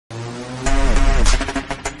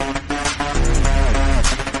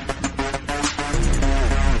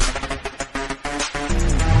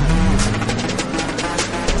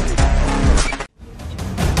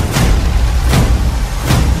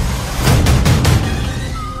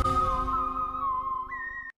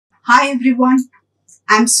Hi everyone,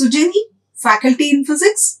 I'm Sujani, faculty in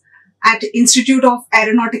physics at Institute of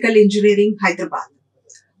Aeronautical Engineering, Hyderabad.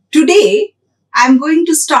 Today, I'm going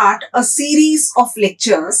to start a series of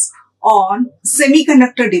lectures on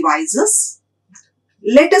semiconductor devices.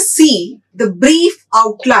 Let us see the brief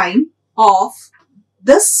outline of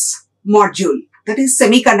this module, that is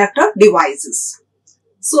semiconductor devices.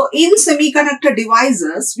 So, in semiconductor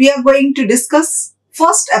devices, we are going to discuss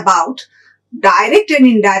first about direct and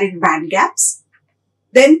indirect band gaps,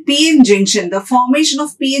 then PN junction, the formation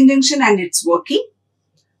of PN junction and its working,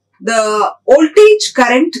 the voltage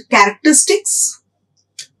current characteristics,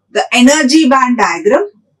 the energy band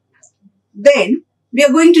diagram. Then we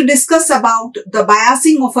are going to discuss about the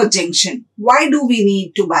biasing of a junction. Why do we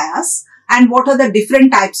need to bias and what are the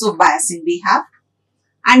different types of biasing we have?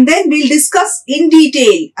 And then we'll discuss in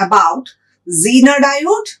detail about Zener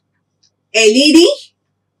diode, LED,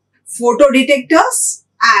 photodetectors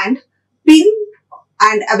and pin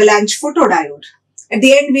and avalanche photodiode. At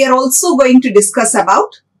the end, we are also going to discuss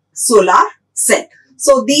about solar cell.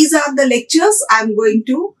 So, these are the lectures I am going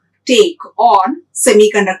to take on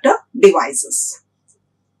semiconductor devices.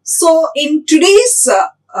 So, in today's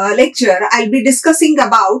lecture, I will be discussing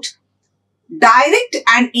about direct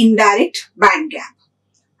and indirect band gap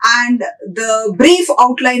and the brief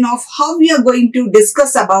outline of how we are going to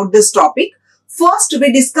discuss about this topic. First,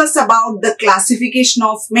 we discuss about the classification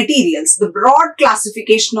of materials, the broad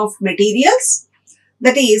classification of materials.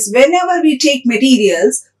 That is, whenever we take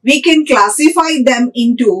materials, we can classify them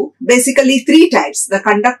into basically three types: the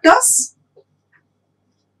conductors,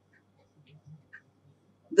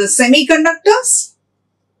 the semiconductors,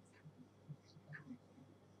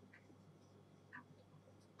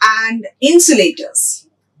 and insulators.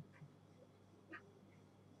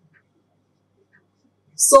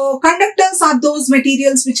 So, conductors are those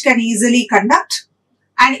materials which can easily conduct,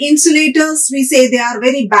 and insulators, we say they are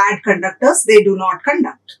very bad conductors, they do not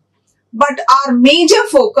conduct. But our major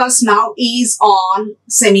focus now is on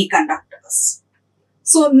semiconductors.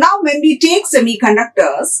 So, now when we take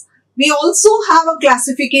semiconductors, we also have a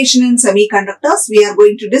classification in semiconductors. We are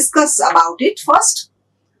going to discuss about it first,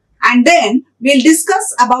 and then we'll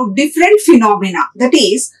discuss about different phenomena, that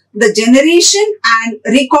is, the generation and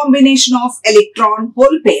recombination of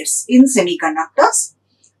electron-hole pairs in semiconductors.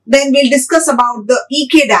 Then we'll discuss about the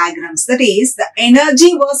EK diagrams, that is the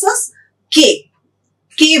energy versus K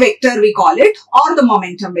vector we call it, or the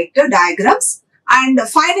momentum vector diagrams. And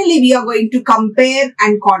finally, we are going to compare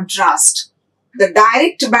and contrast the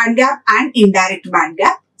direct band gap and indirect band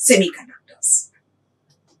gap semiconductors.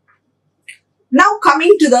 Now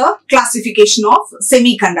coming to the classification of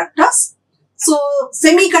semiconductors. So,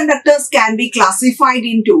 semiconductors can be classified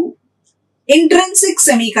into intrinsic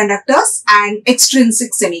semiconductors and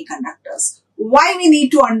extrinsic semiconductors. Why we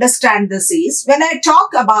need to understand this is, when I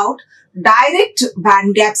talk about direct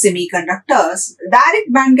band gap semiconductors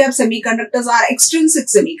are extrinsic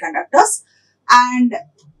semiconductors and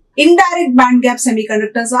indirect band gap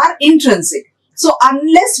semiconductors are intrinsic. So,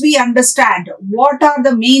 unless we understand what are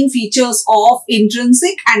the main features of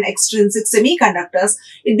intrinsic and extrinsic semiconductors,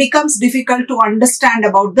 it becomes difficult to understand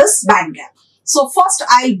about this band gap. So, first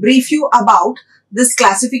I'll brief you about this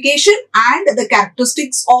classification and the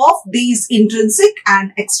characteristics of these intrinsic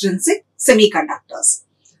and extrinsic semiconductors.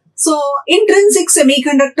 So, intrinsic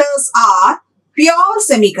semiconductors are pure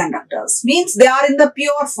semiconductors, means they are in the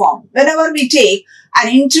pure form. Whenever we take an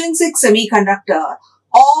intrinsic semiconductor,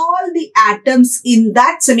 all the atoms in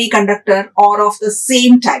that semiconductor are of the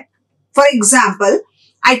same type. For example,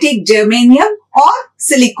 I take germanium or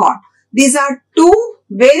silicon. These are two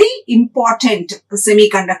very important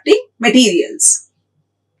semiconducting materials.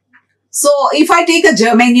 So, if I take a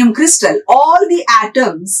germanium crystal, all the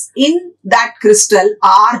atoms in that crystal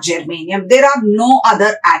are germanium. There are no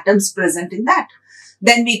other atoms present in that.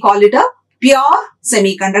 Then we call it a pure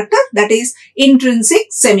semiconductor, that is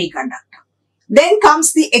intrinsic semiconductor. Then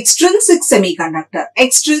comes the extrinsic semiconductor.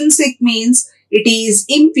 Extrinsic means it is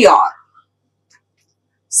impure.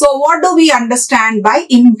 So, what do we understand by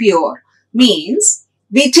impure? Means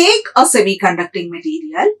we take a semiconducting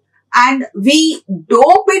material and we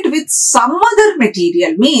dope it with some other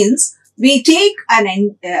material. Means we take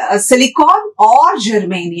a silicon or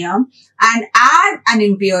germanium and add an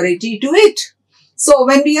impurity to it. So,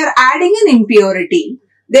 when we are adding an impurity,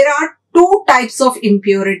 there are two types of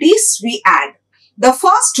impurities we add. The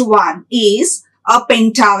first one is a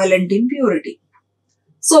pentavalent impurity.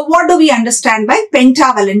 So, what do we understand by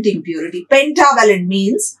pentavalent impurity? Pentavalent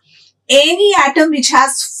means any atom which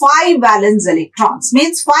has 5 valence electrons,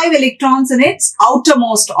 means 5 electrons in its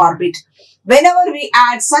outermost orbit. Whenever we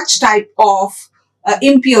add such type of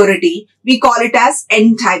impurity, we call it as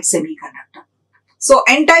N-type semiconductor. So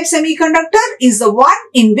N-type semiconductor is the one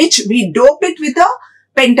in which we dope it with a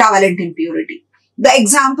pentavalent impurity. The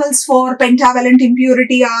examples for pentavalent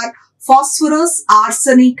impurity are phosphorus,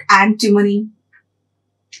 arsenic, antimony.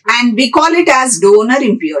 And we call it as donor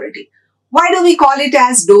impurity. Why do we call it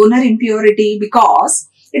as donor impurity? Because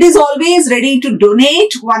it is always ready to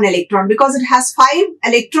donate one electron, because it has 5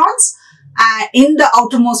 electrons in the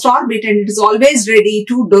outermost orbit, and it is always ready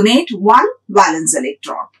to donate one valence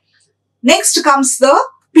electron. Next comes the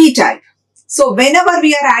p-type. So whenever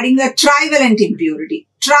we are adding a trivalent impurity,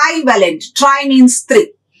 trivalent, tri means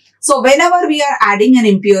 3. So whenever we are adding an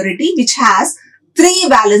impurity which has 3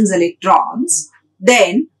 valence electrons,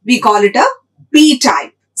 then we call it a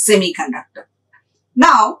p-type semiconductor.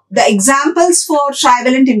 Now, the examples for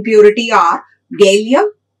trivalent impurity are gallium,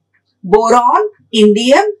 boron,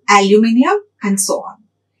 indium, aluminium, and so on.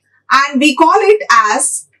 And we call it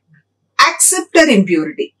as acceptor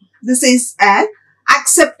impurity. This is an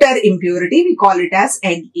acceptor impurity. We call it as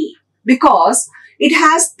Na, because it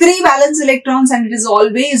has 3 valence electrons and it is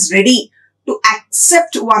always ready to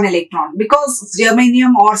accept one electron. Because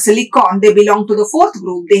germanium or silicon, they belong to the 4th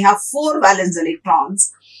group. They have 4 valence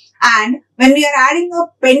electrons. And when we are adding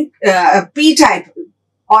a p-type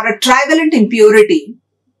or a trivalent impurity,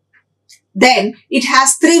 then it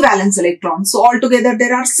has 3 valence electrons. So altogether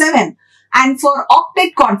there are 7. And for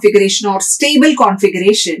octet configuration or stable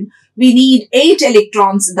configuration, we need 8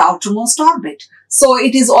 electrons in the outermost orbit. So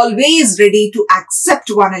it is always ready to accept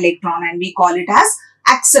one electron, and we call it as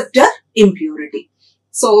acceptor impurity.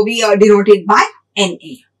 So we are denoted by Na.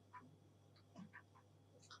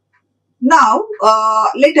 Now,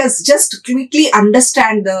 let us just quickly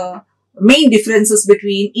understand the main differences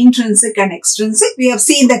between intrinsic and extrinsic. We have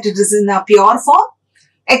seen that it is in a pure form.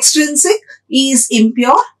 Extrinsic is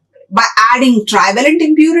impure by adding trivalent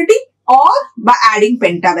impurity or by adding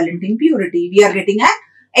pentavalent impurity. We are getting an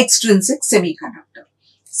extrinsic semiconductor.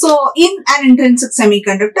 So, in an intrinsic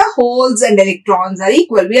semiconductor, holes and electrons are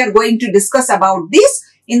equal. We are going to discuss about this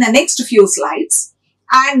in the next few slides.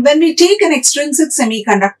 And when we take an extrinsic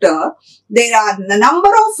semiconductor, the number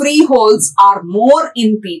of free holes are more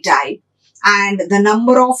in p-type and the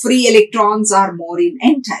number of free electrons are more in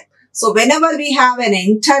n-type. So, whenever we have an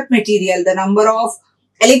n-type material, the number of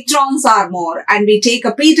electrons are more, and we take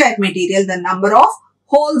a p-type material, the number of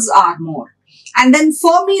holes are more. And then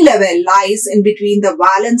Fermi level lies in between the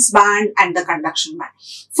valence band and the conduction band.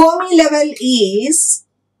 Fermi level is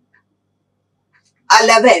a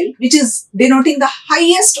level which is denoting the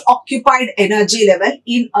highest occupied energy level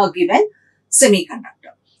in a given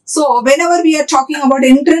semiconductor. So, whenever we are talking about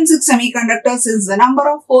intrinsic semiconductor, since the number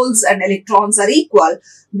of holes and electrons are equal,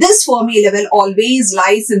 this Fermi level always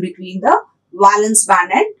lies in between the valence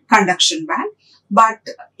band and conduction band. But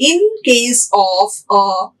in case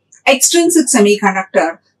of extrinsic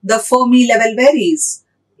semiconductor, the Fermi level varies.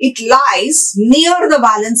 It lies near the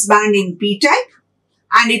valence band in p-type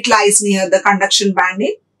and it lies near the conduction band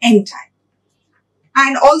in n-type.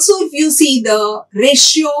 And also, if you see the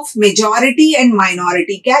ratio of majority and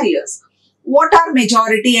minority carriers. What are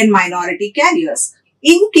majority and minority carriers?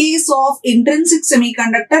 In case of intrinsic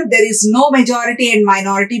semiconductor, there is no majority and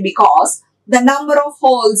minority because the number of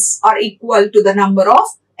holes are equal to the number of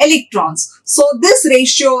electrons. So, this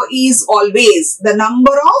ratio is always the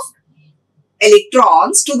number of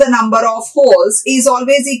electrons to the number of holes is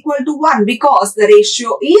always equal to 1 because the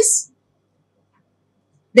ratio is,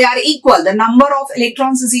 they are equal. The number of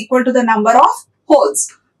electrons is equal to the number of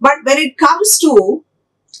holes. But when it comes to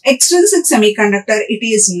extrinsic semiconductor, it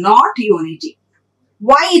is not unity.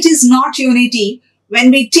 Why it is not unity? When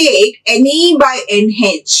we take Ne by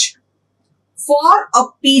NH for a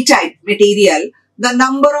p-type material, the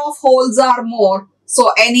number of holes are more.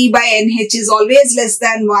 So, Ne by NH is always less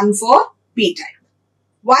than 1 for p-type.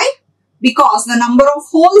 Why? Because the number of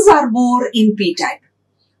holes are more in p-type.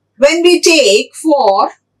 When we take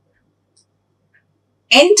for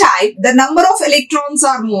n-type, the number of electrons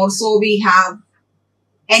are more. So, we have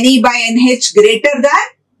Ne by NH greater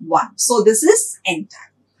than 1. So, this is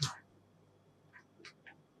n-type.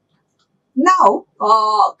 Now,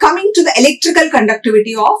 coming to the electrical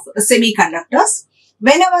conductivity of semiconductors,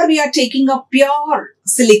 whenever we are taking a pure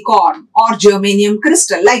silicon or germanium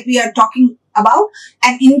crystal, like we are talking about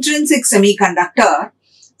an intrinsic semiconductor,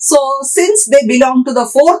 so since they belong to the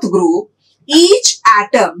 4th group, each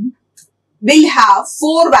atom will have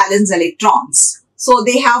 4 valence electrons. So,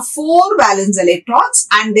 they have 4 valence electrons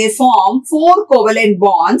and they form 4 covalent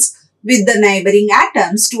bonds with the neighboring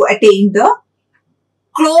atoms to attain the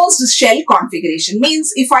closed shell configuration.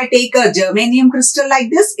 Means if I take a germanium crystal like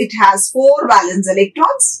this, it has 4 valence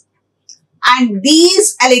electrons, and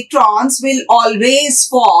these electrons will always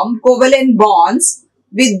form covalent bonds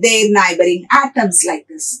with their neighboring atoms like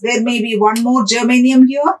this. There may be one more germanium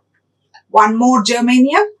here, one more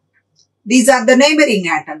germanium. These are the neighboring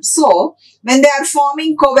atoms. So when they are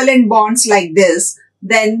forming covalent bonds like this,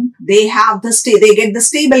 then they have they get the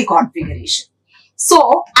stable configuration.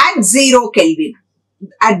 So at 0 Kelvin,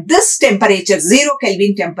 at this temperature, 0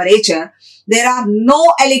 Kelvin temperature, there are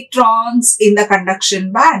no electrons in the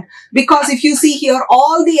conduction band, because if you see here,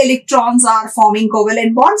 all the electrons are forming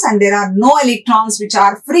covalent bonds and there are no electrons which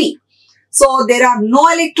are free. So there are no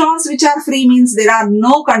electrons which are free means there are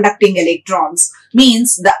no conducting electrons,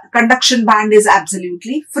 means the conduction band is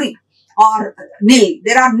absolutely free or nil.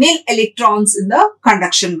 There are nil electrons in the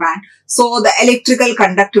conduction band. So the electrical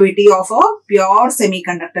conductivity of a pure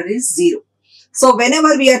semiconductor is 0. So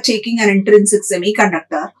whenever we are taking an intrinsic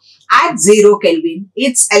semiconductor at 0 Kelvin,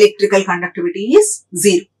 its electrical conductivity is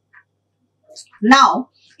 0. Now,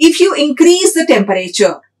 if you increase the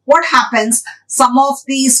temperature, what happens? Some of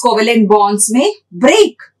these covalent bonds may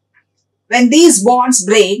break. When these bonds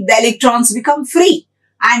break, the electrons become free,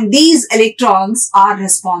 and these electrons are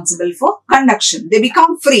responsible for conduction. They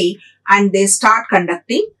become free and they start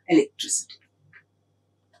conducting electricity.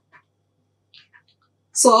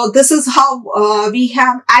 So this is how we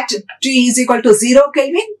have at T is equal to 0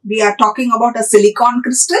 Kelvin. We are talking about a silicon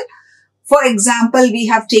crystal. For example, we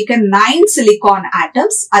have taken 9 silicon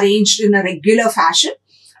atoms arranged in a regular fashion,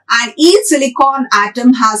 and each silicon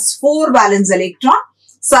atom has 4 valence electrons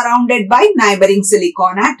surrounded by neighboring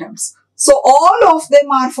silicon atoms. So all of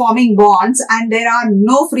them are forming bonds and there are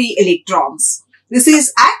no free electrons. This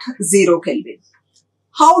is at 0 Kelvin.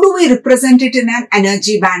 How do we represent it in an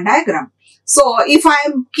energy band diagram? So if I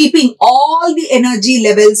am keeping all the energy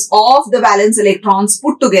levels of the valence electrons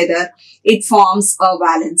put together, it forms a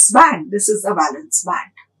valence band. This is a valence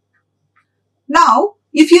band. Now,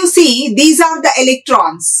 if you see, these are the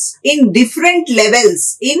electrons in different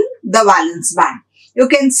levels in the valence band. You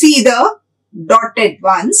can see the dotted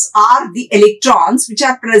ones are the electrons which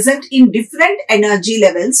are present in different energy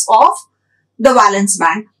levels of the valence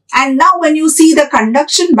band. And now when you see the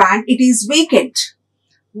conduction band, it is vacant.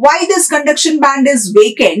 Why this conduction band is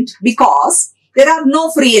vacant? Because there are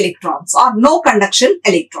no free electrons or no conduction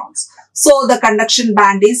electrons. So the conduction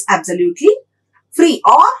band is absolutely free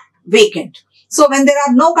or vacant. So when there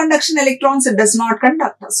are no conduction electrons, it does not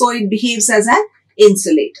conduct. So it behaves as an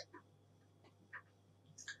insulator.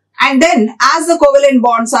 And then as the covalent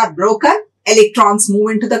bonds are broken, electrons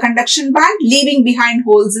move into the conduction band, leaving behind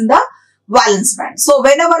holes in the valence band. So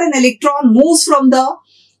whenever an electron moves from the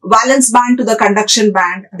valence band to the conduction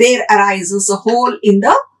band, there arises a hole in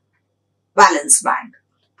the valence band.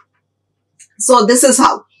 So this is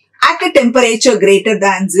how at a temperature greater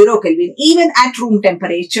than 0 Kelvin, even at room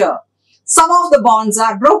temperature, some of the bonds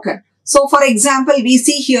are broken. So for example, we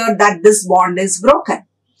see here that this bond is broken.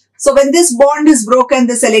 So when this bond is broken,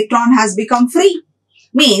 this electron has become free.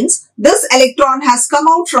 Means this electron has come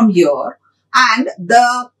out from here, and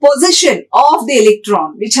the position of the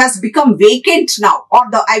electron which has become vacant now, or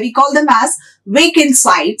we call them as vacant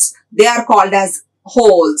sites, they are called as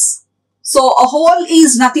holes. So a hole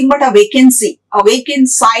is nothing but a vacancy. A vacant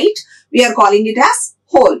site, we are calling it as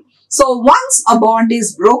hole. So once a bond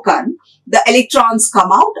is broken, the electrons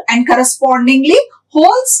come out and correspondingly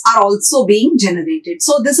holes are also being generated.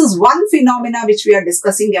 So this is one phenomena which we are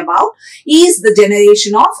discussing about, is the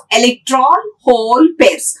generation of electron-hole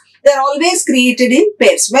pairs. They are always created in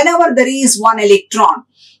pairs. Whenever there is one electron,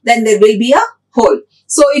 then there will be a hole.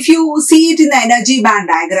 So if you see it in the energy band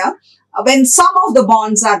diagram, when some of the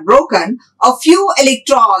bonds are broken, a few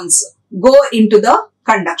electrons go into the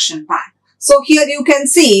conduction band. So here you can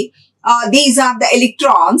see these are the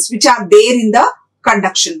electrons which are there in the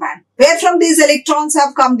conduction band. Where from these electrons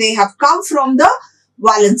have come? They have come from the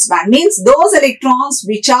valence band. Means those electrons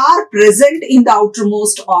which are present in the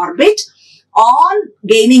outermost orbit, on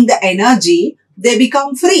gaining the energy, they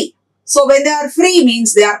become free. So when they are free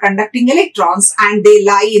means they are conducting electrons and they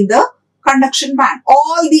lie in the conduction band.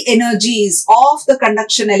 All the energies of the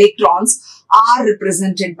conduction electrons are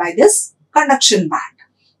represented by this conduction band.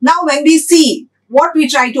 Now when we see, what we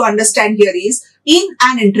try to understand here is, in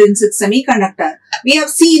an intrinsic semiconductor, we have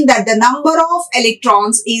seen that the number of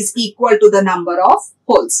electrons is equal to the number of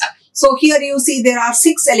holes. So here you see there are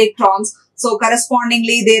 6 electrons. So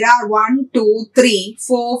correspondingly there are 1, 2, 3,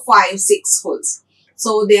 4, 5, 6 holes.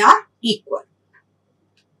 So they are equal.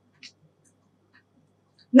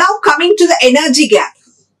 Now coming to the energy gap.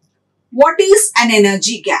 What is an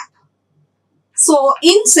energy gap? So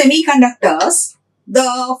in semiconductors,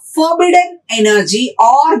 the forbidden energy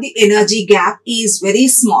or the energy gap is very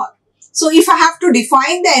small. So if I have to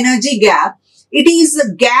define the energy gap, it is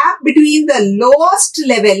the gap between the lowest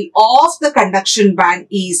level of the conduction band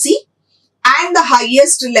EC and the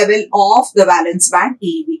highest level of the valence band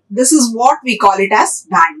EV. This is what we call it as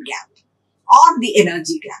band gap or the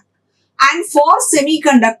energy gap. And for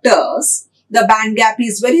semiconductors, the band gap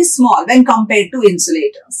is very small when compared to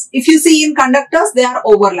insulators. If you see in conductors, they are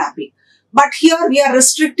overlapping. But here we are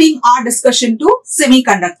restricting our discussion to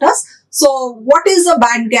semiconductors. So what is the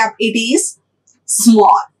band gap? It is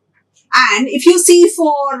small. And if you see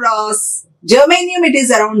for germanium, it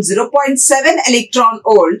is around 0.7 electron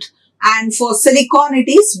volt. And for silicon,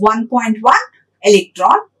 it is 1.1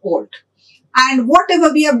 electron volt. And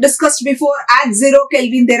whatever we have discussed before, at 0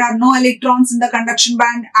 Kelvin, there are no electrons in the conduction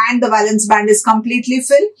band and the valence band is completely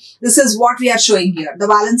filled. This is what we are showing here. The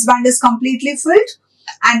valence band is completely filled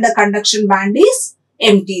and the conduction band is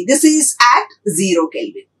empty. This is at 0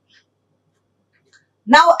 Kelvin.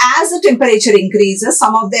 Now, as the temperature increases,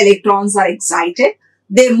 some of the electrons are excited.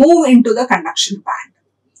 They move into the conduction band.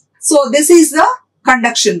 So, this is the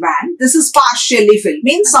conduction band. This is partially filled.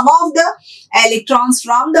 Means some of the electrons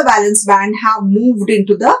from the valence band have moved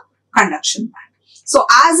into the conduction band. So,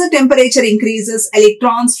 as the temperature increases,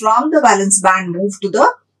 electrons from the valence band move to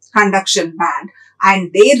the conduction band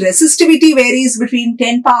and their resistivity varies between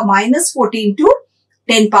 10 power minus 14 to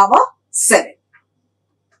 10 power 7.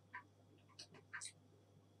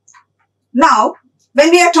 Now, when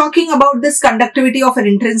we are talking about this conductivity of an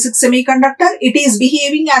intrinsic semiconductor, it is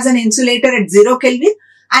behaving as an insulator at 0 Kelvin,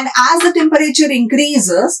 and as the temperature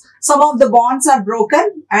increases, some of the bonds are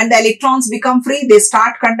broken and the electrons become free, they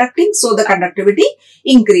start conducting, so the conductivity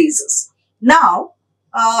increases. Now,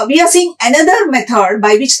 we are seeing another method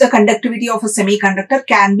by which the conductivity of a semiconductor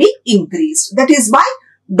can be increased, that is by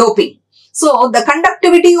doping. So, the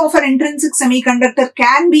conductivity of an intrinsic semiconductor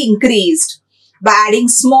can be increased by adding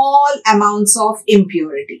small amounts of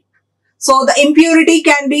impurity. So, the impurity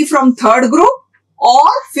can be from third group or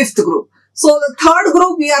fifth group. So, the third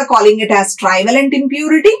group we are calling it as trivalent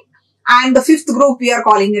impurity and the fifth group we are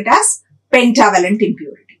calling it as pentavalent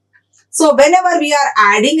impurity. So, whenever we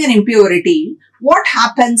are adding an impurity, what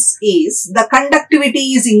happens is the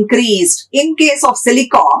conductivity is increased. In case of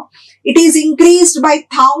silicon, it is increased by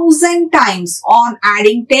 1000 times on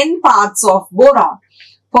adding 10 parts of boron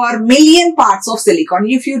per million parts of silicon.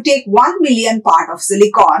 If you take 1 million part of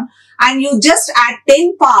silicon and you just add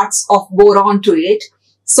 10 parts of boron to it,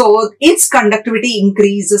 so its conductivity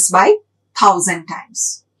increases by 1000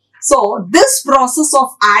 times. So this process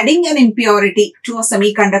of adding an impurity to a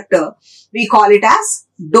semiconductor, we call it as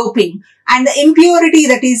doping. And the impurity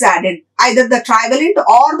that is added, either the trivalent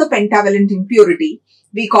or the pentavalent impurity,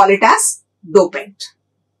 we call it as dopant.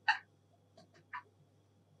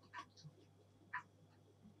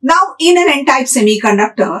 Now, in an N-type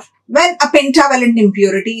semiconductor, when a pentavalent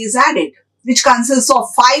impurity is added, which consists of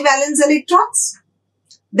 5 valence electrons,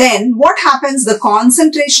 then what happens? The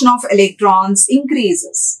concentration of electrons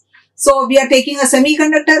increases. So, we are taking a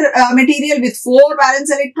semiconductor material with 4 valence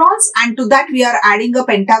electrons and to that we are adding a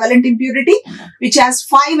pentavalent impurity which has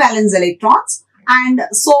 5 valence electrons. And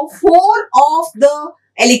so, 4 of the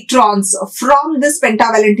electrons from this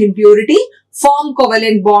pentavalent impurity form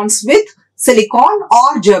covalent bonds with silicon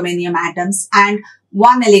or germanium atoms and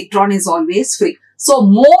 1 electron is always free. So,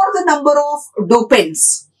 more the number of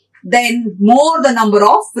dopants, then more the number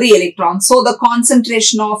of free electrons. So, the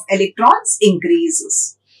concentration of electrons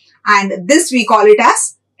increases. And this we call it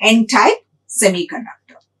as N-type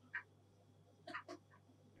semiconductor.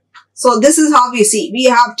 So, this is how we see. We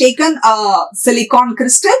have taken a silicon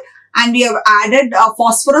crystal and we have added a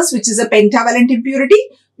phosphorus which is a pentavalent impurity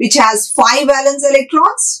which has 5 valence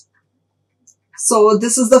electrons. So,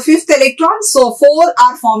 this is the 5th electron. So, 4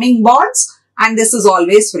 are forming bonds and this is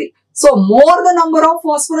always free. So, more the number of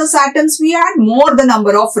phosphorus atoms we add, more the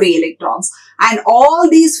number of free electrons. And all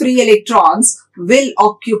these free electrons will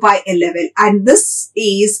occupy a level and this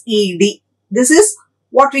is ED. This is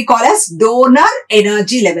what we call as donor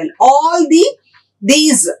energy level. All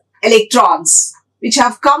these electrons which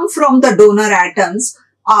have come from the donor atoms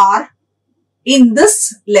are in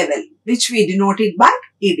this level which we denoted by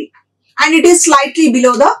ED. And it is slightly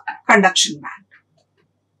below the conduction band.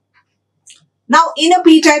 Now, in a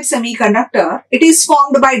p-type semiconductor, it is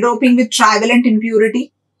formed by doping with trivalent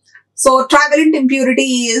impurity. So, trivalent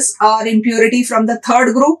impurity is an impurity from the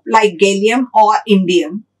third group like gallium or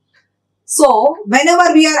indium. So,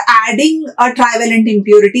 whenever we are adding a trivalent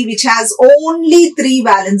impurity which has only 3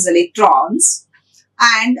 valence electrons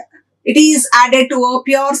and it is added to a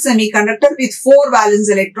pure semiconductor with 4 valence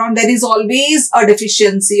electron, there is always a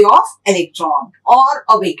deficiency of electron or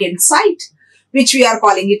a vacant site, which we are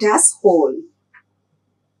calling it as hole.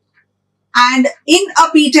 And in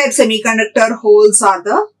a p-type semiconductor, holes are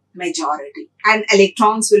the majority and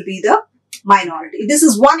electrons will be the minority. This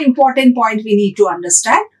is one important point we need to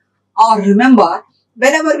understand or remember.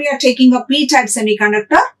 Whenever we are taking a p-type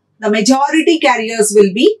semiconductor, the majority carriers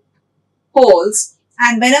will be holes,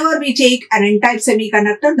 and whenever we take an n-type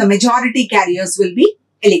semiconductor, the majority carriers will be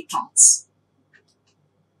electrons.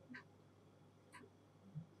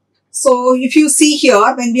 So if you see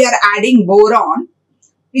here, when we are adding boron,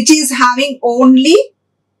 which is having only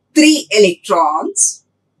 3 electrons,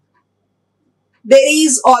 there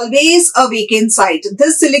is always a vacant site.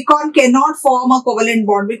 This silicon cannot form a covalent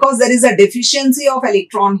bond because there is a deficiency of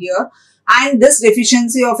electron here, and this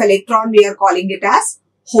deficiency of electron we are calling it as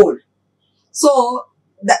hole. So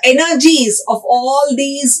the energies of all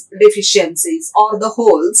these deficiencies or the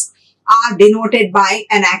holes are denoted by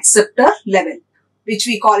an acceptor level, which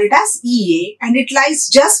we call it as EA, and it lies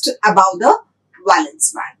just above the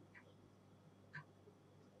valence band.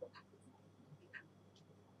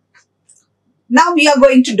 Now we are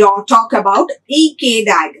going to talk about EK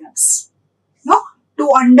diagrams. Now, to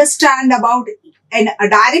understand about a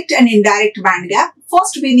direct and indirect band gap,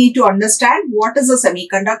 first we need to understand what is a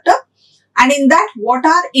semiconductor, and in that what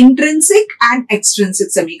are intrinsic and extrinsic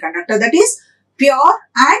semiconductor, that is pure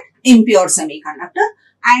and impure semiconductor,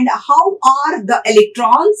 and how are the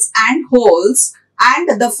electrons and holes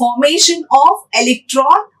and the formation of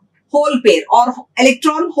electron hole pair or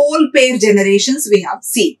electron hole pair generations we have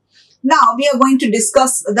seen. Now we are going to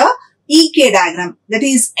discuss the EK diagram, that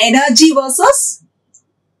is energy versus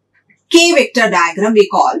K vector diagram we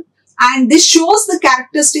call, and this shows the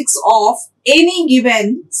characteristics of any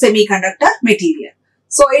given semiconductor material.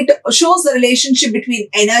 So it shows the relationship between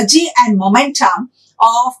energy and momentum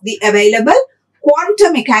of the available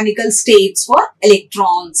quantum mechanical states for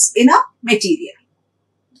electrons in a material.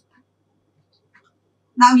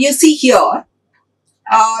 Now you see here,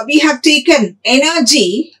 we have taken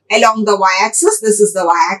energy along the y-axis, this is the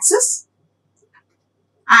y-axis,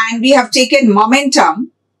 and we have taken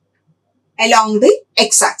momentum along the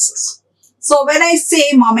x-axis. So when I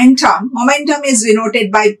say momentum, momentum is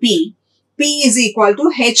denoted by P. P is equal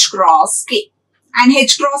to h cross k, and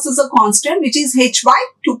h cross is a constant which is h by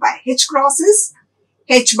 2 pi. H cross is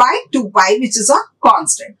h by 2 pi, which is a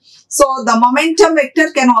constant. So the momentum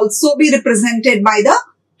vector can also be represented by the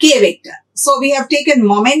k vector. So we have taken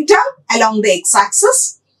momentum along the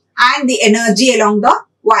x-axis and the energy along the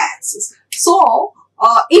y-axis. So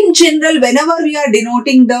in general, whenever we are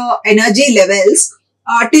denoting the energy levels,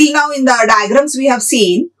 till now in the diagrams we have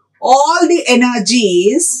seen all the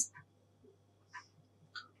energies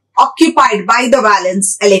occupied by the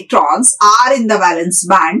valence electrons are in the valence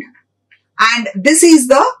band, and this is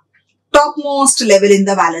the topmost level in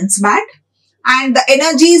the valence band, and the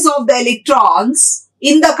energies of the electrons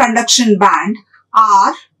in the conduction band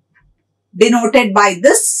are denoted by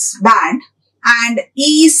this band, and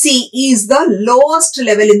EC is the lowest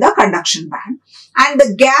level in the conduction band, and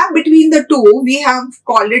the gap between the two we have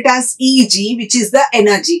called it as EG, which is the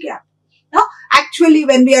energy gap. Now actually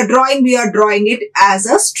when we are drawing it as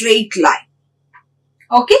a straight line.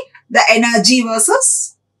 Okay, the energy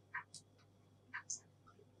versus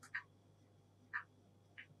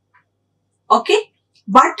okay.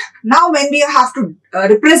 But now when we have to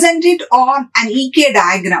represent it on an EK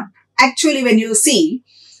diagram, actually when you see,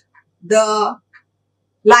 the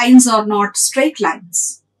lines are not straight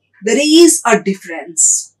lines. There is a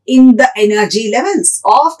difference in the energy levels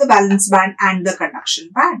of the valence band and the conduction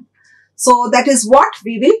band. So that is what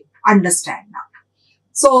we will understand now.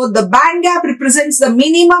 So the band gap represents the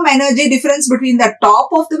minimum energy difference between the top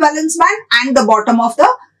of the valence band and the bottom of the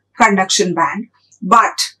conduction band.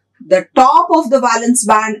 But the top of the valence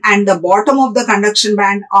band and the bottom of the conduction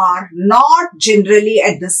band are not generally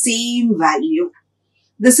at the same value.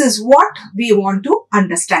 This is what we want to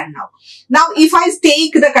understand now. Now, if I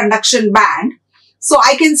take the conduction band, so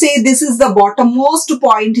I can say this is the bottommost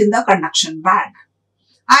point in the conduction band.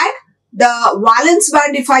 And the valence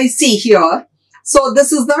band, if I see here, so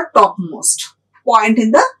this is the topmost point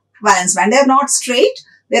in the valence band. They are not straight.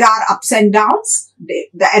 There are ups and downs.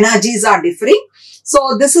 The energies are differing.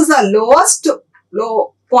 So this is the lowest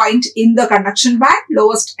low point in the conduction band,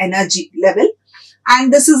 lowest energy level.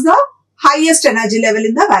 And this is the highest energy level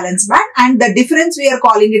in the valence band, and the difference we are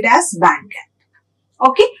calling it as band gap.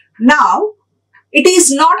 Okay. Now, it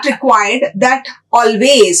is not required that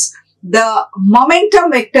always the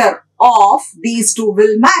momentum vector of these two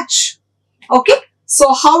will match. Okay.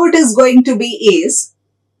 So how it is going to be is,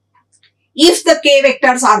 if the k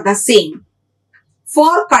vectors are the same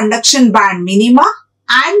for conduction band minima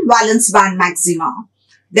and valence band maxima,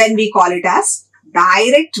 then we call it as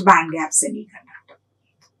direct band gap semiconductor.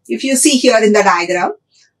 If you see here in the diagram,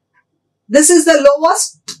 this is the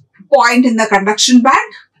lowest point in the conduction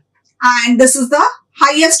band and this is the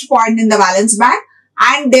highest point in the valence band,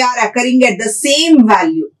 and they are occurring at the same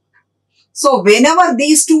value. So whenever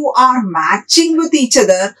these two are matching with each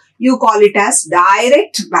other, you call it as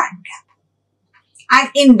direct band gap. And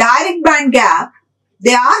in direct band gap,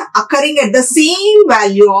 they are occurring at the same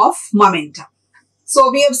value of momentum. So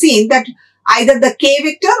we have seen that either the k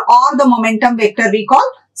vector or the momentum vector we call.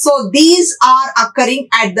 So these are occurring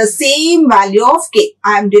at the same value of k.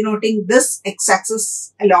 I am denoting this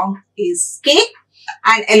x-axis along is k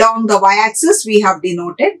and along the y-axis we have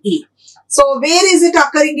denoted e. So where is it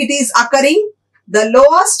occurring? It is occurring the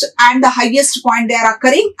lowest and the highest point, they are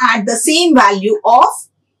occurring at the same value of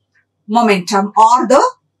momentum or the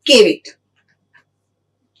k vector.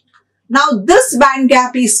 Now this band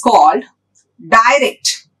gap is called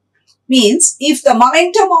direct. Means if the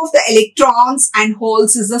momentum of the electrons and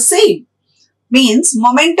holes is the same. Means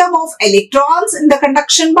momentum of electrons in the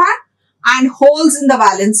conduction band and holes in the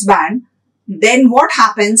valence band. Then what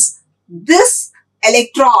happens? This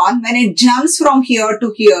electron, when it jumps from here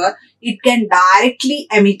to here, it can directly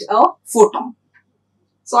emit a photon.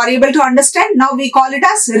 So are you able to understand? Now we call it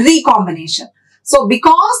as recombination. So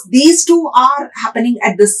because these two are happening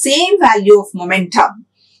at the same value of momentum,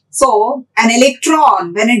 so an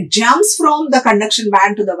electron, when it jumps from the conduction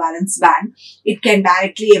band to the valence band, it can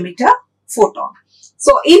directly emit a photon.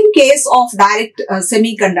 So in case of direct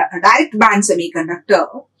band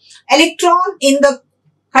semiconductor, electron in the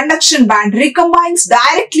conduction band recombines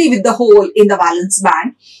directly with the hole in the valence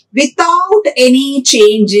band without any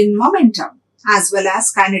change in momentum as well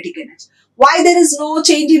as kinetic energy. Why there is no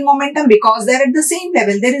change in momentum? Because they are at the same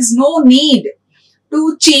level. There is no need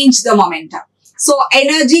to change the momentum. So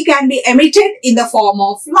energy can be emitted in the form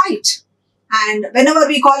of light. And whenever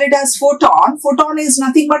we call it as photon, photon is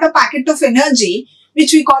nothing but a packet of energy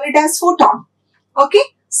which we call it as photon. Okay.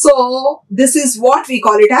 So this is what we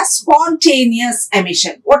call it as spontaneous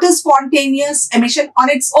emission. What is spontaneous emission? On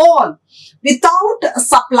its own, without a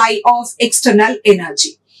supply of external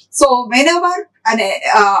energy. So whenever an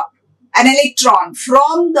electron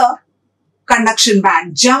from the conduction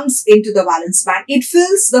band jumps into the valence band, it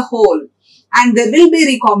fills the hole and there will be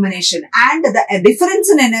recombination and the difference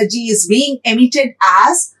in energy is being emitted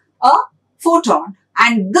as a photon,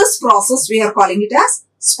 and this process we are calling it as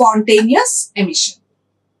spontaneous emission.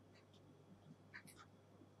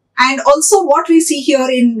 And also what we see here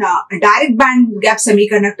in direct band gap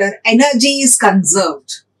semiconductor, energy is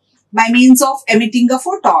conserved by means of emitting a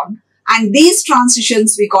photon, and these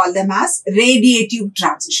transitions we call them as radiative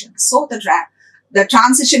transitions. So the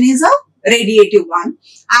transition is a radiative one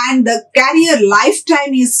and the carrier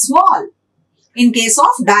lifetime is small in case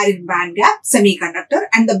of direct band gap semiconductor,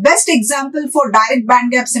 and the best example for direct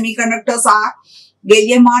band gap semiconductors are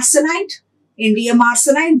gallium arsenide, indium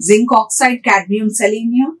arsenide, zinc oxide, cadmium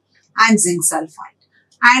selenium and zinc sulfide.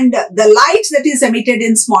 And the light that is emitted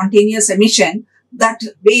in spontaneous emission, that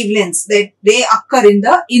wavelengths, they occur in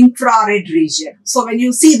the infrared region. So when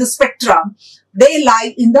you see the spectrum, they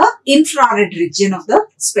lie in the infrared region of the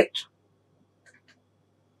spectrum.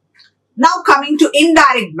 Now coming to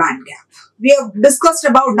indirect band gap. We have discussed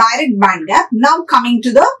about direct band gap. Now coming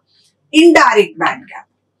to the indirect band gap.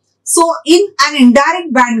 So in an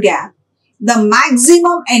indirect band gap, the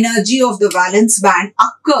maximum energy of the valence band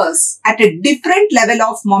occurs at a different level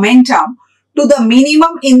of momentum to the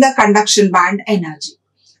minimum in the conduction band energy.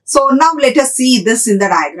 So now let us see this in the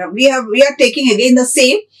diagram. We are taking again the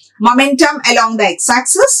same momentum along the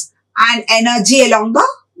x-axis and energy along the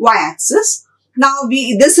y-axis. Now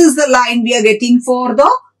this is the line we are getting for the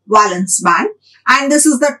valence band, and this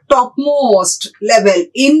is the topmost level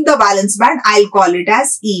in the valence band. I'll call it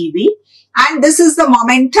as EV, and this is the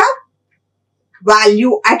momentum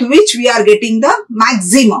value at which we are getting the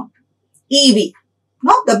maximum EV.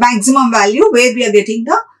 No, the maximum value where we are getting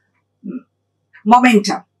the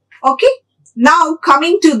momentum. Okay. Now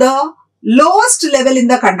coming to the lowest level in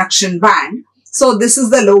the conduction band. So this is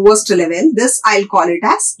the lowest level. This I'll call it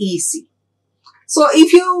as EC. So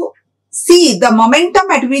if you see the momentum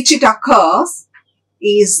at which it occurs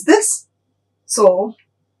is this. So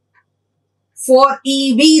for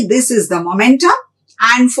EV, this is the momentum,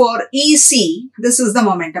 and for EC, this is the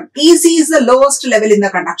momentum. EC is the lowest level in the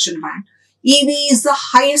conduction band. EV is the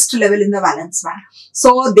highest level in the valence band.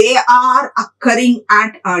 So they are occurring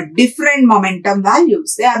at different momentum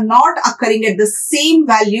values. They are not occurring at the same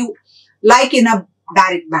value like in a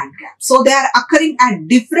direct band gap. So they are occurring at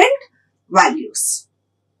different values.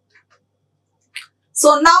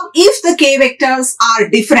 So now if the K vectors are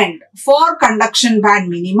different for conduction band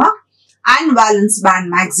minima and valence band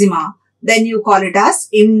maxima, then you call it as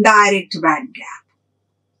indirect band gap.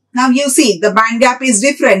 Now you see the band gap is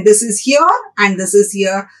different. This is here and this is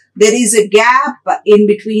here. There is a gap in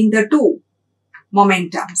between the two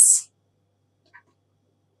momentums.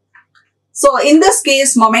 So in this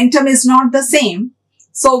case, momentum is not the same.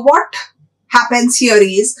 So what happens here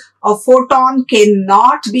is a photon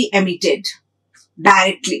cannot be emitted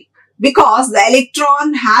directly because the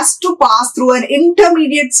electron has to pass through an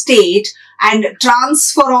intermediate state and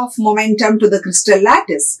transfer of momentum to the crystal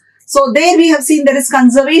lattice. So there we have seen there is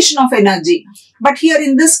conservation of energy. But here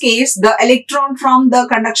in this case, the electron from the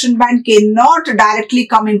conduction band cannot directly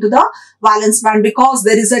come into the valence band because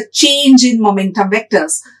there is a change in momentum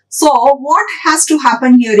vectors. So what has to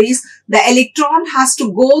happen here is the electron has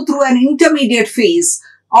to go through an intermediate phase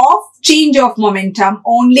of change of momentum.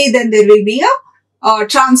 Only then there will be a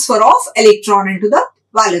transfer of electron into the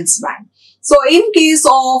valence band. So in case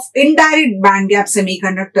of indirect band gap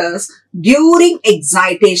semiconductors, during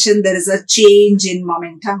excitation, there is a change in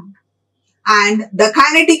momentum and the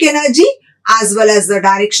kinetic energy as well as the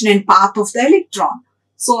direction and path of the electron.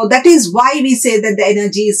 So that is why we say that the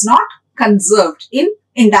energy is not conserved in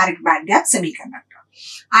indirect band gap semiconductor.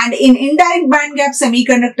 And in indirect band gap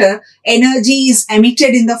semiconductor, energy is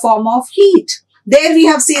emitted in the form of heat. There we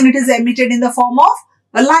have seen it is emitted in the form of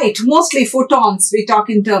a light, mostly photons. We talk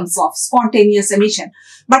in terms of spontaneous emission.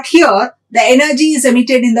 But here, the energy is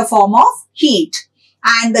emitted in the form of heat.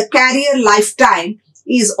 And the carrier lifetime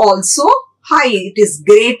is also high. It is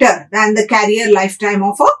greater than the carrier lifetime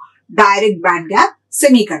of a direct band gap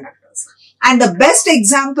semiconductors. And the best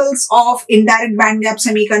examples of indirect band gap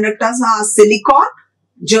semiconductors are silicon,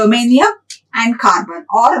 germanium, and carbon,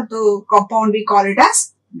 or the compound we call it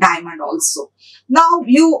as diamond also. Now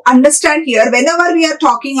you understand here, whenever we are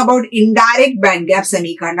talking about indirect band gap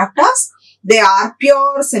semiconductors, they are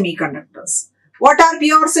pure semiconductors. What are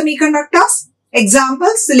pure semiconductors?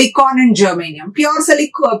 Examples, silicon and germanium. Pure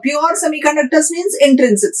semiconductors means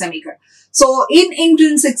intrinsic semiconductor. So in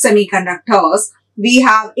intrinsic semiconductors, we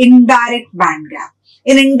have indirect band gap.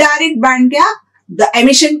 In indirect band gap, the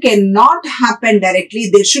emission cannot happen directly.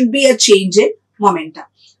 There should be a change in momentum.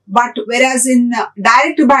 But whereas in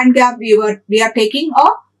direct band gap, we are taking a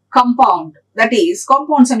compound, that is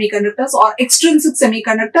compound semiconductors or extrinsic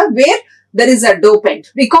semiconductor where there is a dopant.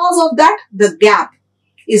 Because of that, the gap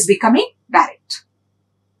is becoming direct.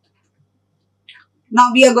 Now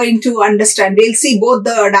we are going to understand, we'll see both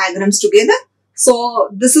the diagrams together. So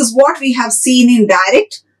this is what we have seen in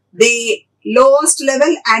direct. The lowest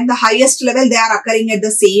level and the highest level, they are occurring at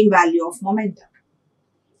the same value of momentum.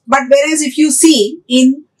 But whereas if you see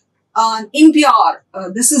in impure,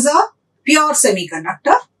 this is a pure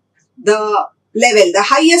semiconductor, the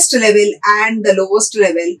highest level and the lowest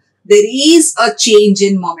level, there is a change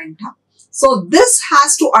in momentum. So this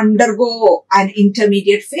has to undergo an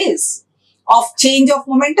intermediate phase of change of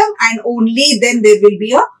momentum and only then there will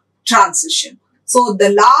be a transition. So the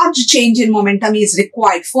large change in momentum is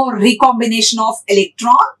required for recombination of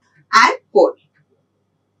electron and hole.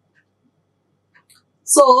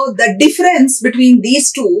 So the difference between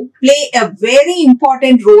these two play a very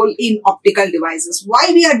important role in optical devices.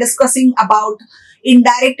 Why we are discussing about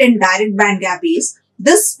indirect and direct band gap is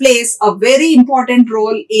this plays a very important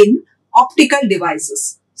role in optical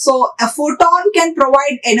devices. So a photon can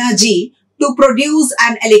provide energy to produce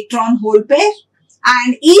an electron hole pair,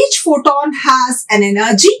 and each photon has an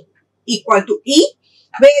energy equal to E,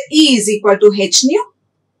 where E is equal to h nu,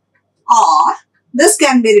 or this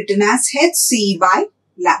can be written as hc by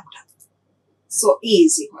lambda. So E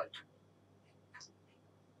is equal to.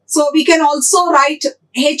 So we can also write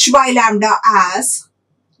h by lambda as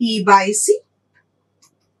E by C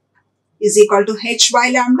is equal to h by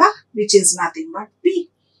lambda, which is nothing but P.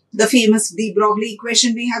 The famous de Broglie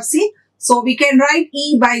equation we have seen. So we can write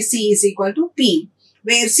E by C is equal to P,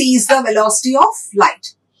 where C is the velocity of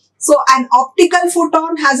light. So an optical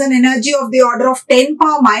photon has an energy of the order of 10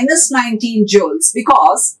 power minus 19 joules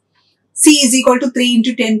because C is equal to 3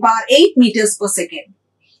 into 10 power 8 meters per second.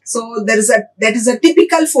 So that is a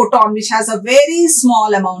typical photon which has a very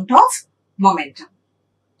small amount of momentum.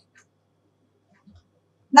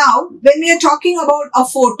 Now, when we are talking about a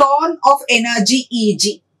photon of energy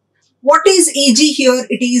Eg, what is Eg here?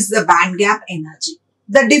 It is the band gap energy.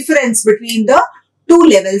 The difference between the two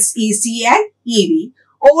levels EC and EV.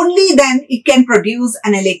 Only then it can produce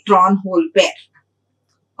an electron-hole pair.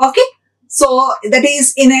 Okay. So that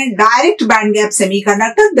is in a direct band gap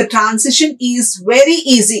semiconductor, the transition is very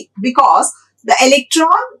easy because the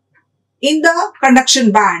electron in the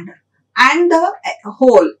conduction band and the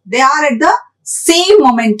hole, they are at the same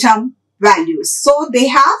momentum values. So they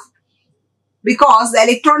have, because the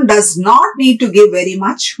electron does not need to give very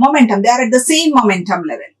much momentum, they are at the same momentum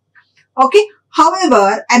level. Okay.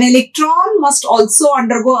 However, an electron must also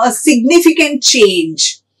undergo a significant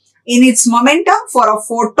change in its momentum for a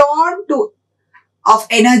photon of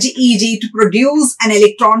energy Eg to produce an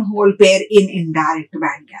electron-hole pair in indirect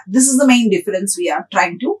band gap. This is the main difference we are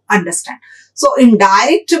trying to understand. So, in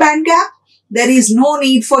direct band gap, there is no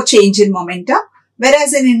need for change in momentum,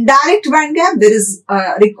 whereas in indirect band gap, there is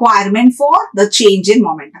a requirement for the change in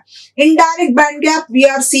momentum. Indirect band gap, we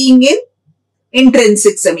are seeing in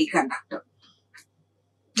intrinsic semiconductor.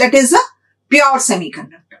 That is a pure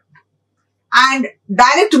semiconductor. And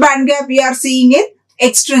direct band gap we are seeing in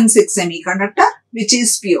extrinsic semiconductor, which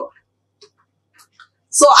is pure.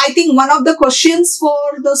 So I think one of the questions for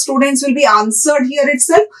the students will be answered here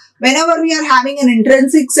itself. Whenever we are having an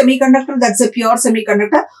intrinsic semiconductor, that's a pure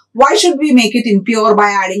semiconductor, why should we make it impure by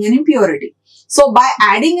adding an impurity? So by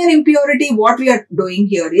adding an impurity, what we are doing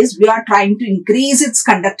here is we are trying to increase its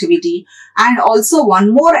conductivity, and also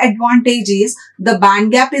one more advantage is the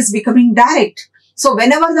band gap is becoming direct. So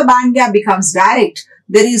whenever the band gap becomes direct,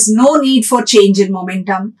 there is no need for change in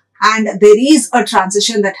momentum, and there is a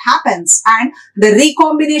transition that happens, and the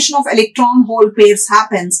recombination of electron-hole pairs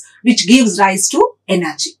happens, which gives rise to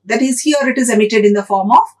energy. That is, here it is emitted in the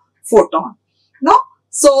form of photon. No?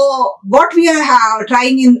 So what we are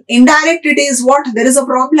trying in indirect, it is what there is a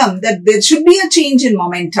problem that there should be a change in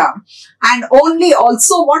momentum, and only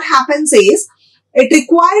also what happens is it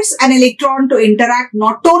requires an electron to interact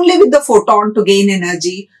not only with the photon to gain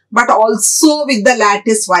energy, but also with the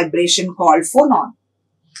lattice vibration called phonon,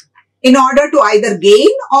 in order to either gain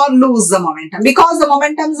or lose the momentum. Because the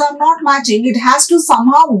momentums are not matching, it has to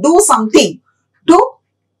somehow do something to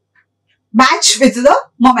match with the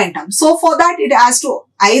momentum. So for that, it has to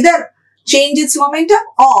either change its momentum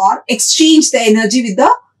or exchange the energy with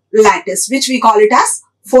the lattice, which we call it as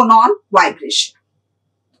phonon vibration.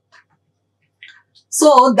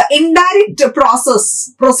 So the indirect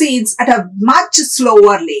process proceeds at a much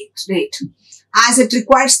slower rate, as it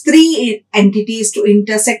requires three entities to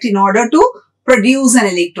intersect in order to produce an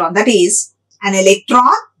electron. That is, an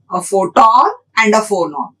electron, a photon, and a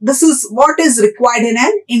phonon. This is what is required in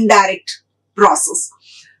an indirect process.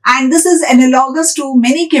 And this is analogous to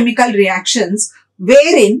many chemical reactions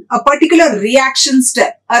wherein a particular reaction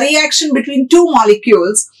step, a reaction between two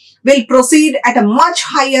molecules, will proceed at a much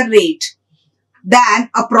higher rate than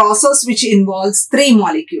a process which involves three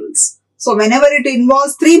molecules. So whenever it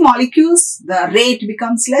involves three molecules, the rate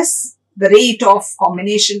becomes less, the rate of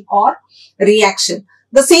combination or reaction.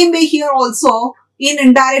 The same way here also, in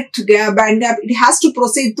indirect band gap, it has to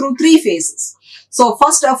proceed through three phases. So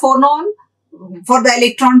first a phonon, for the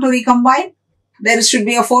electron to recombine, there should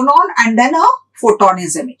be a phonon, and then a photon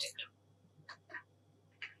is emitted.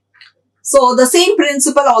 So the same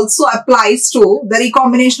principle also applies to the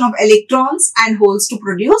recombination of electrons and holes to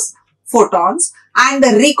produce photons, and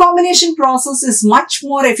the recombination process is much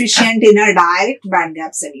more efficient in a direct band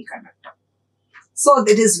gap semiconductor. So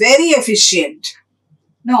that is very efficient,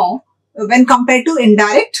 no, when compared to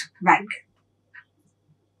indirect band gap.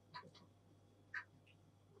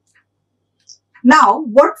 Now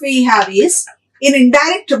what we have is, in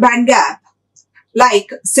indirect band gap,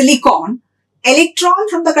 like silicon, electron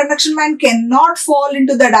from the conduction band cannot fall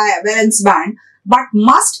into the valence band, but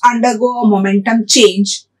must undergo a momentum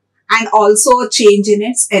change and also a change in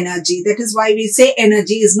its energy. That is why we say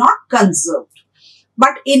energy is not conserved.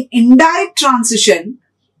 But in indirect transition,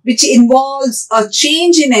 which involves a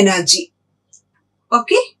change in energy,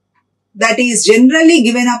 okay, that is generally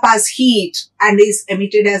given up as heat and is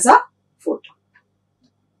emitted as a photon.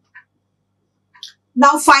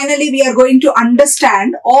 Now finally, we are going to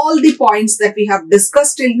understand all the points that we have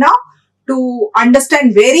discussed till now to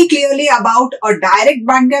understand very clearly about a direct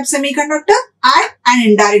band gap semiconductor and an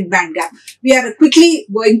indirect band gap. We are quickly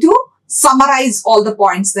going to summarize all the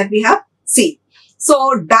points that we have seen.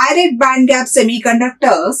 So direct band gap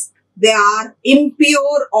semiconductors, they are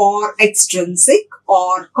impure or extrinsic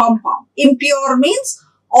or compound. Impure means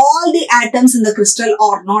all the atoms in the crystal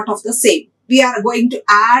are not of the same. We are going to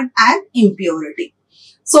add an impurity.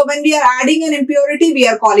 So when we are adding an impurity, we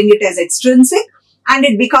are calling it as extrinsic, and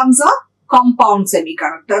it becomes a compound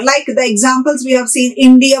semiconductor. Like the examples we have seen: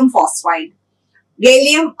 indium phosphide,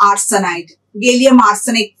 gallium arsenide, gallium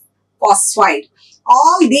arsenic phosphide.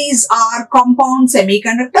 All these are compound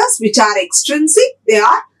semiconductors which are extrinsic, they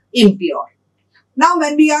are impure. Now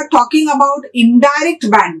when we are talking about indirect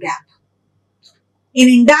band gap, in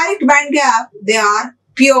indirect band gap, they are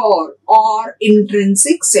pure or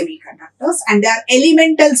intrinsic semiconductors and they are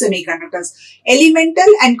elemental semiconductors.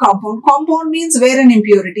 Elemental and compound. Compound means where an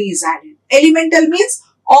impurity is added. Elemental means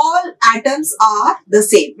all atoms are the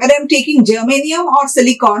same. When I am taking germanium or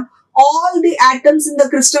silicon, all the atoms in the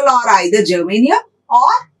crystal are either germanium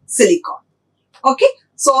or silicon. Okay.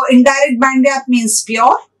 So indirect band gap means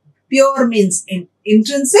pure. Pure means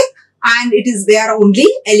intrinsic and it is there only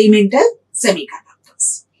elemental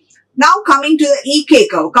semiconductors. Now coming to the EK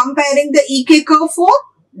curve, comparing the EK curve for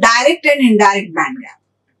direct and indirect band gap.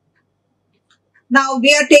 Now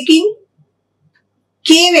we are taking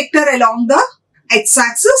K vector along the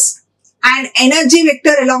x-axis and energy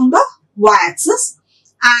vector along the y-axis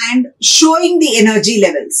and showing the energy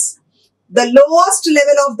levels. The lowest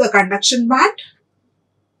level of the conduction band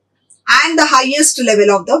and the highest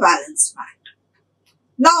level of the valence band.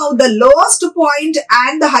 Now the lowest point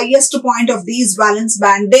and the highest point of these valence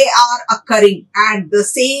band, they are occurring at the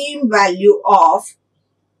same value of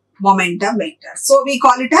momentum vector. So we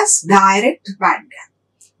call it as direct band gap.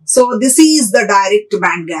 So this is the direct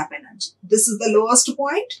band gap energy. This is the lowest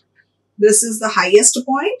point. This is the highest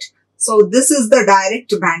point. So this is the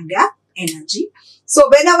direct band gap energy. So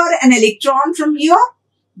whenever an electron from here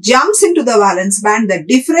jumps into the valence band, the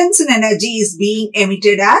difference in energy is being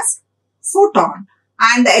emitted as photon.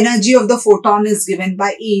 And the energy of the photon is given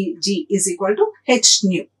by Eg is equal to h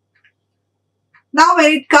nu. Now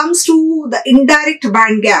when it comes to the indirect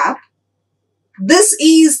band gap, this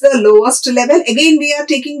is the lowest level. Again we are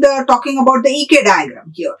talking about the EK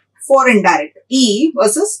diagram here for indirect. E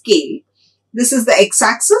versus K. This is the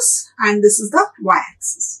x-axis and this is the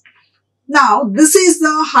y-axis. Now this is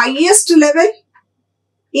the highest level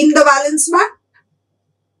in the valence band,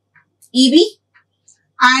 EB.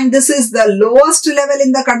 And this is the lowest level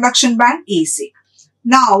in the conduction band, EC.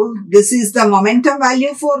 Now, this is the momentum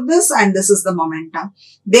value for this and this is the momentum.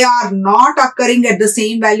 They are not occurring at the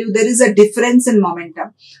same value. There is a difference in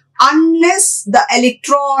momentum. Unless the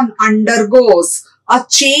electron undergoes a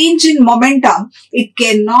change in momentum, it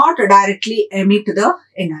cannot directly emit the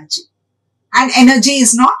energy. And energy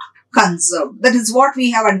is not conserved. That is what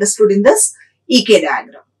we have understood in this EK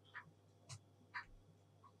diagram.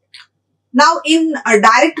 Now, in a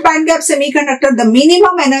direct band gap semiconductor, the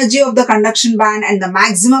minimum energy of the conduction band and the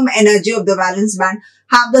maximum energy of the valence band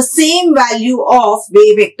have the same value of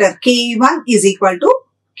wave vector K1 is equal to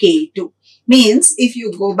K2. Means, if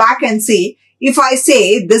you go back and see, if I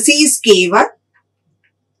say this is K1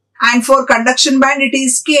 and for conduction band it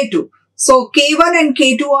is K2. So, K1 and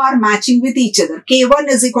K2 are matching with each other. K1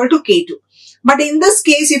 is equal to K2. But in this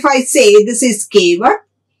case, if I say this is K1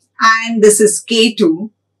 and this is K2,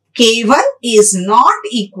 K1 is not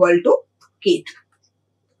equal to K2.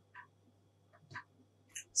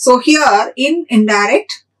 So here in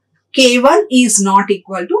indirect, K1 is not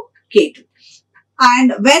equal to K2.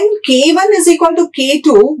 And when K1 is equal to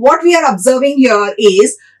K2, what we are observing here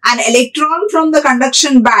is an electron from the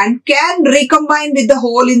conduction band can recombine with the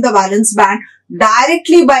hole in the valence band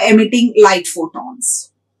directly by emitting light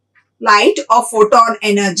photons. Light or photon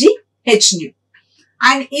energy h nu.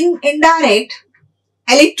 And in indirect,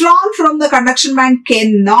 electron from the conduction band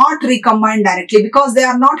cannot recombine directly because they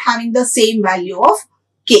are not having the same value of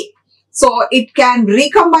K. So, it can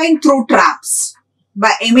recombine through traps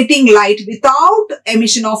by emitting light without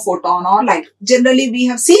emission of photon or light. Generally, we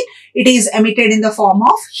have seen it is emitted in the form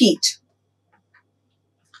of heat.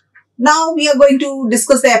 Now, we are going to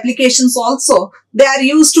discuss the applications also. They are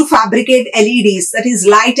used to fabricate LEDs, that is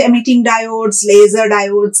light emitting diodes, laser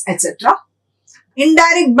diodes, etc.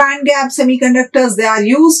 Indirect band gap semiconductors, they are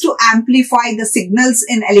used to amplify the signals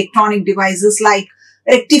in electronic devices like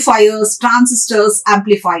rectifiers, transistors,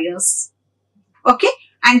 amplifiers. Okay.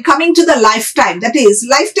 And coming to the lifetime, that is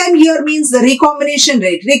lifetime here means the recombination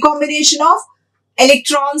rate. Recombination of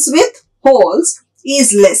electrons with holes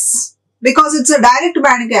is less. Because it's a direct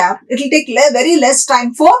band gap, it will take very less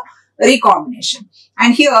time for recombination.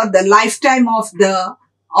 And here the lifetime of the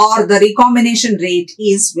recombination rate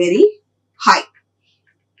is very high.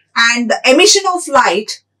 And the emission of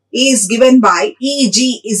light is given by Eg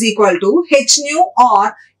is equal to h nu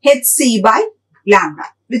or hc by lambda,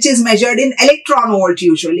 which is measured in electron volt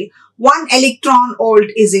usually. 1 electron volt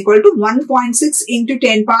is equal to 1.6 into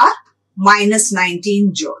 10 power minus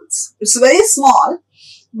 19 joules. It's very small,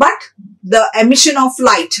 but the emission of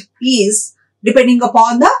light is depending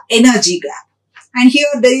upon the energy gap. And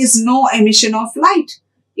here there is no emission of light.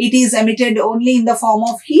 it is emitted only in the form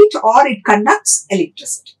of heat or it conducts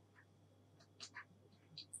electricity.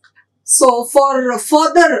 So for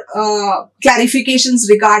further clarifications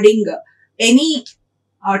regarding any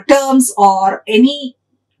terms or any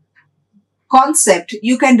concept,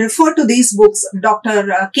 you can refer to these books,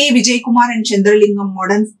 Dr. K. Vijay Kumar and Chandralingam,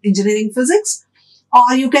 Modern Engineering Physics,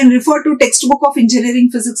 or you can refer to Textbook of Engineering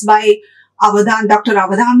Physics by Dr.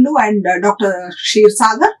 Avadhanlu and Dr. Shir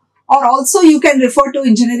Sagar, or also you can refer to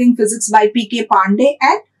Engineering Physics by P.K. Pandey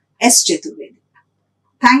and S. Chaturvedi.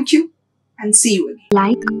 Thank you and see you again.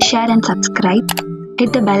 Like, share and subscribe.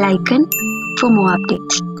 Hit the bell icon for more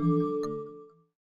updates.